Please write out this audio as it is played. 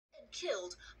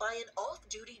killed by an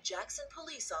off-duty Jackson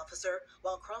police officer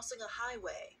while crossing a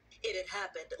highway. It had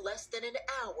happened less than an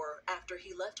hour after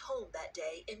he left home that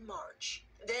day in March.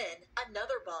 Then,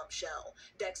 another bombshell.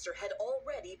 Dexter had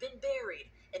already been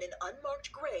buried in an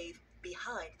unmarked grave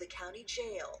behind the county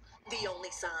jail. The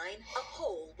only sign, a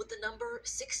pole with the number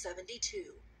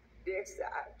 672. Dexter,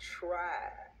 I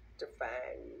tried to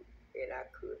find you, and I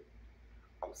couldn't.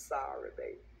 I'm sorry,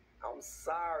 baby. I'm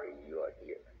sorry you are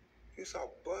here. You saw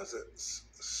buzzards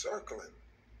circling,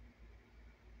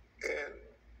 and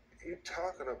you're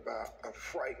talking about a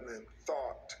frightening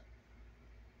thought.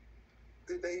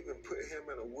 Did they even put him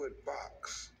in a wood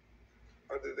box?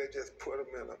 Or did they just put him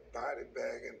in a body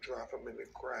bag and drop him in the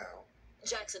ground?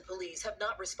 Jackson police have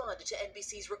not responded to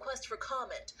NBC's request for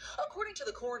comment. According to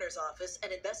the coroner's office,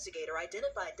 an investigator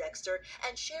identified Dexter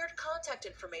and shared contact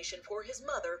information for his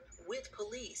mother with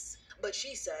police. But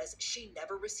she says she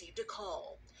never received a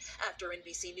call. After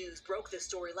NBC News broke this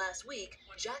story last week,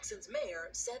 Jackson's mayor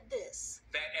said this.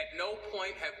 That at no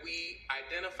point have we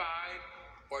identified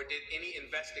or did any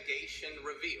investigation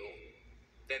reveal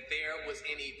that there was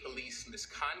any police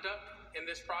misconduct in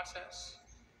this process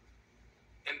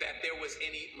and that there was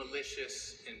any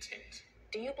malicious intent.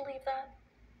 Do you believe that?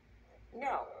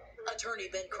 No. Attorney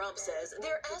Ben Crump says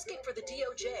they're asking for the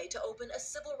DOJ to open a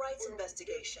civil rights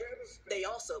investigation. They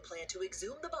also plan to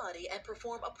exhume the body and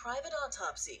perform a private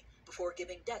autopsy before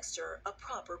giving Dexter a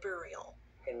proper burial.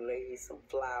 And lay some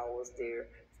flowers there,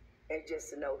 and just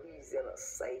to know he's in a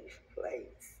safe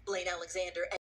place. Blaine Alexander